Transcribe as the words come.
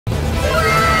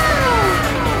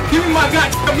my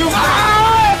god! My milk!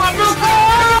 Ah, my milk!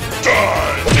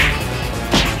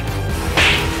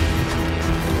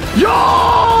 Yo!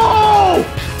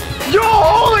 Yo,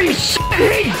 holy shit,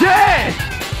 he's dead!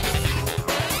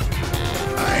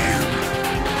 I am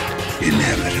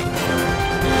inevitable.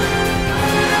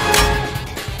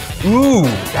 Ooh,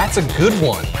 that's a good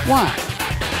one. Why?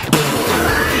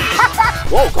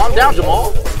 Whoa, calm down,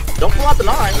 Jamal. Don't pull out the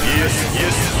knife. Yes.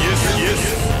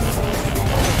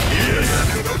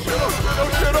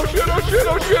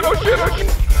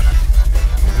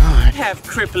 I have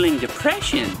crippling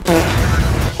depression.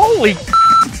 Holy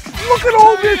look at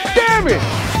all this damage!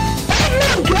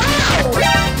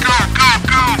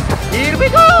 Here we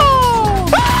go!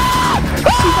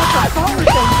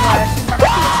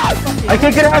 I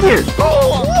can't get out of here!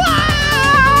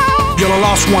 You're the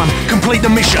last one. Complete the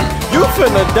mission. You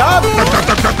finna die.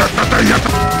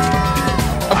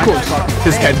 Of course.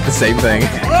 His head did the same thing.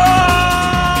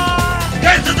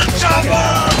 Get to the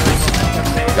chopper!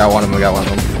 Got one of them, got one of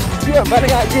them. Do you have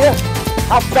any idea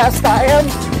how fast I am?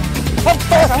 How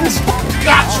fast as fuck?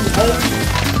 Got you, homie.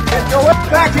 Get your way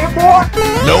back here, boy.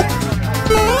 Nope.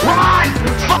 Run!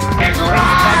 Fucking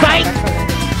run! Fight!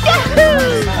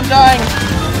 Yahoo! I'm dying.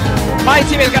 My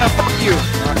team is gonna fuck you.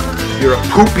 You're a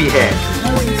poopy head.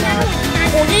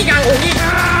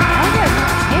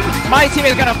 My team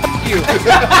is gonna fuck you.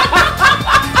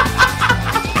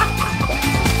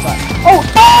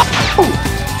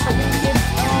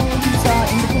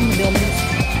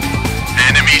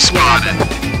 Enemy spotted.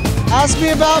 Ask me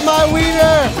about my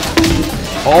wiener.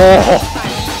 Oh!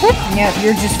 Yeah,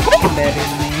 you're just fucking better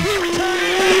than me.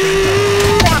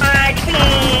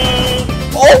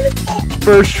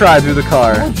 First try through the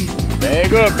car.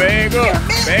 Bang up, Tear.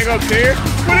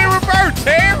 Put it in reverse,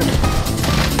 Tear.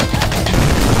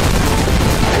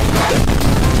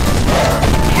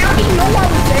 How do you know I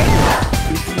was there?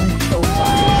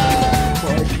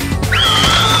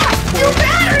 You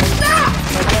better stop!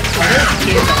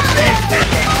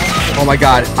 Oh my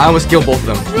god, I almost killed both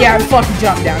of them. Yeah, fucking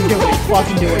jump down. Do it.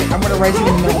 Fucking do it. I'm gonna raise you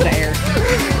in the middle of the air.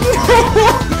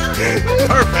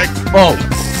 Perfect. Oh!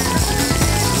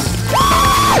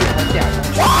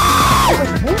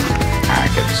 I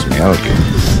can smell you.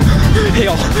 Hey,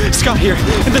 y'all, Scott here,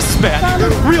 and this is bad.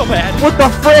 Real bad. What the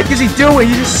frick is he doing?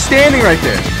 He's just standing right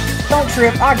there. Don't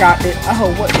trip. I got it.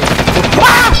 Oh, what?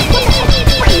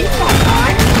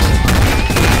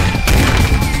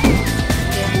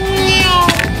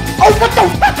 Oh, what the?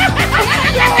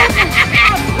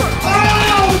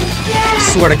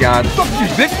 Swear to God. Fuck you,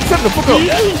 bitch. Shut the fuck up.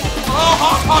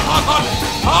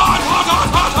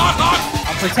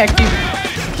 I'll protect you.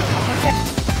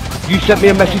 You sent me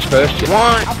a message first.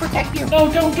 I'll protect you.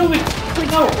 No, don't do it.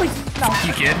 Please, no, please. No.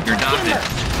 You kid, you're adopted.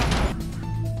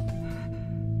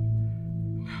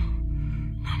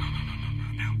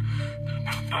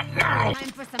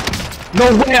 No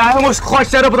way, I almost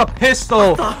clutched that up with a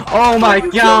pistol! Oh my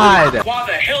god! Why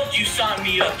the hell did you sign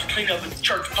me up to clean up a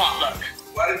church potluck?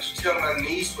 Why didn't you tell my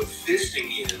niece what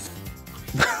fisting is?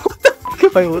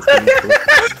 Am I listening to?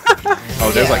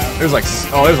 Oh, there's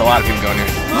a lot of people going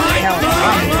here.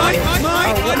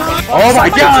 Oh my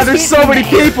god, there's so many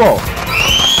people!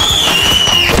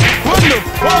 What the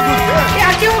fuck was that?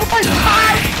 Yeah, do it.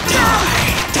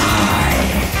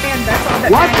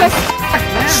 What the f***?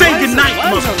 Say goodnight,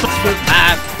 motherfucker.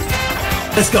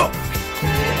 Let's go.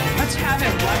 Let's have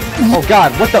it right. Oh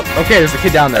god, what the? Okay, there's a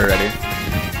kid down there already.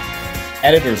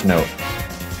 Editor's note.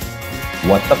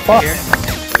 What the fuck?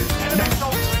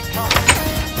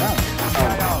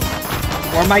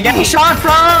 Where am I getting shot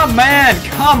from, man?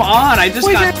 Come on, I just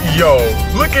got. Yo,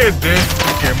 look at this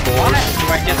fucking boy. Do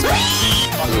I get some?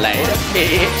 Later,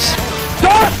 bitch.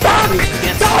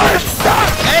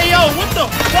 Hey, yo, what the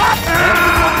fuck?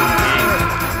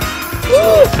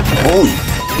 Holy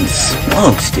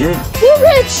smokes, dude. You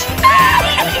rich.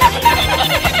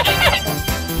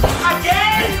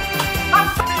 Again? I'm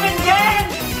fucking dead!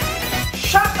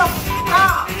 Shut the f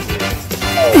up!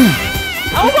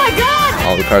 Oh my god.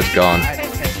 Oh, the car's gone.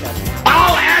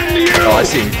 I'll end you! Oh, I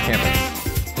see him camping.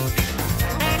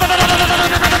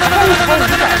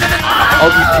 Oh,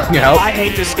 can you help? I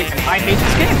hate this game. I hate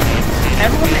this game.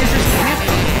 Everyone is just camping.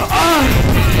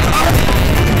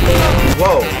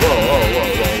 Whoa,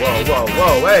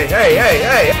 hey.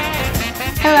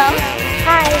 Hello.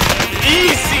 Hi.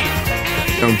 Easy!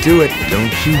 Don't do it,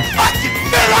 don't you?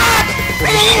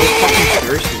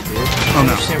 Oh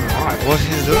no. What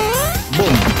is it?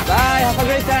 Boom. Bye, have a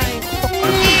great time.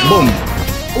 Boom.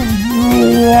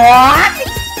 What?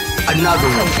 Another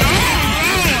one.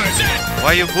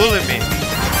 Why you bullying me?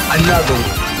 Another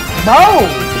one. No.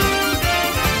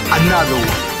 Another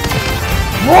one.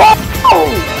 What?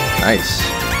 Nice.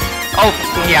 Oh,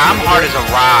 yeah, I'm hard as a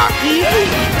rock.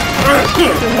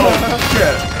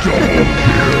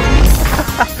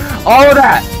 All of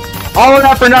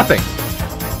that for nothing.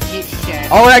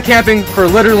 All of that camping for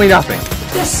literally nothing.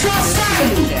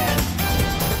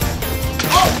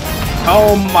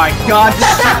 Oh my god.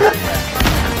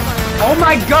 Oh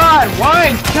my god,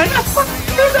 why? Can I fucking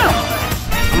do that?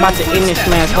 I'm about to end this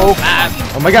man's whole.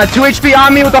 Oh my god, 2 HP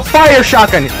on me with a fire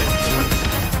shotgun.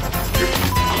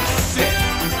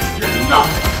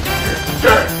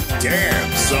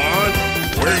 Damn, son.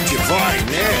 Where'd you find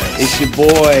this? It's your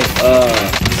boy,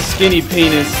 Skinny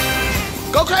Penis.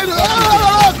 Go crazy.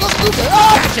 Go stupid.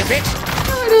 Gotcha, bitch.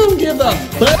 I don't give a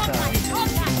fuck.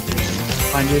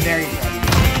 On you, there you go.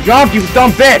 Jump, you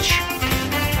dumb bitch!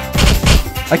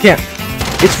 I can't.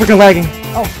 It's freaking lagging.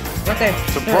 Oh, right there.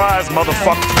 Surprise,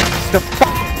 motherfucker. The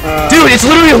fuck? Dude, it's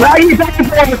literally lagging me back and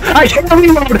forth. I can't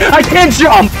reload. I can't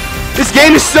jump. This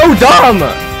game is so dumb.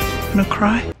 I'm gonna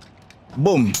cry.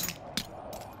 Boom.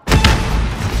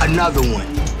 Another one.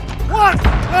 What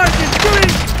are you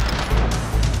doing?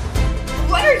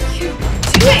 What are you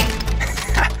doing?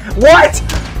 What?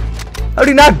 How did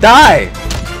he not die?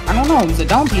 I don't know, it was a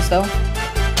dome piece though.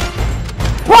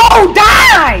 Whoa,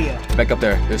 die! Back up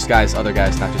there. There's guys, other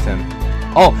guys, not just him.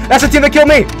 Oh, that's the team that killed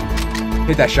me.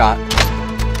 Hit that shot.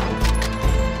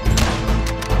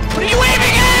 What are you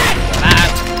aiming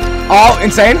at? Oh,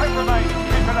 insane.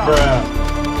 Bruh.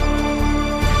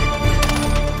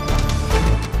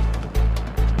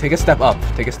 Take a step up.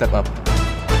 Take a step up.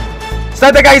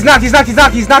 Snipe that guy. He's knocked. He's knocked. He's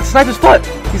knocked. He's knocked. Snipe his foot.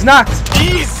 He's knocked.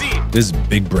 Easy. This is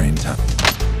big brain time.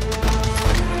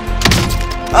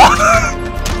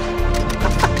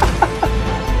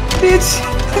 Bitch.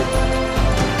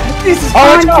 This is Oh,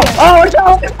 watch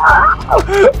out!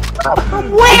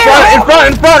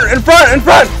 Where? In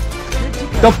front!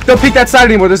 Don't peek that side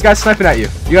anymore. There's guys sniping at you.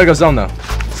 You gotta go zone though.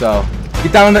 So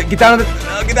get down on the. Get down.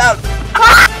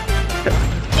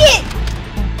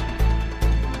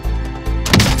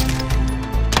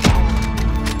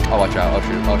 Oh, watch out!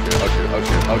 Oh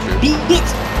shoot!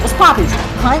 Bitch, what's poppin'?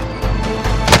 Huh?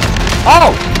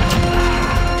 Oh!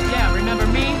 Yeah, remember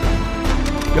me?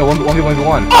 Yo,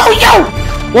 1v1. Oh, yo!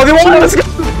 1v1, let's go!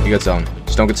 You got zone.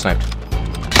 Just don't get sniped.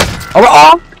 Oh my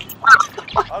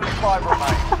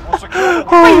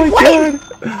god!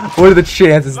 What are the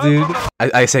chances, dude?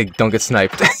 I say don't get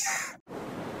sniped.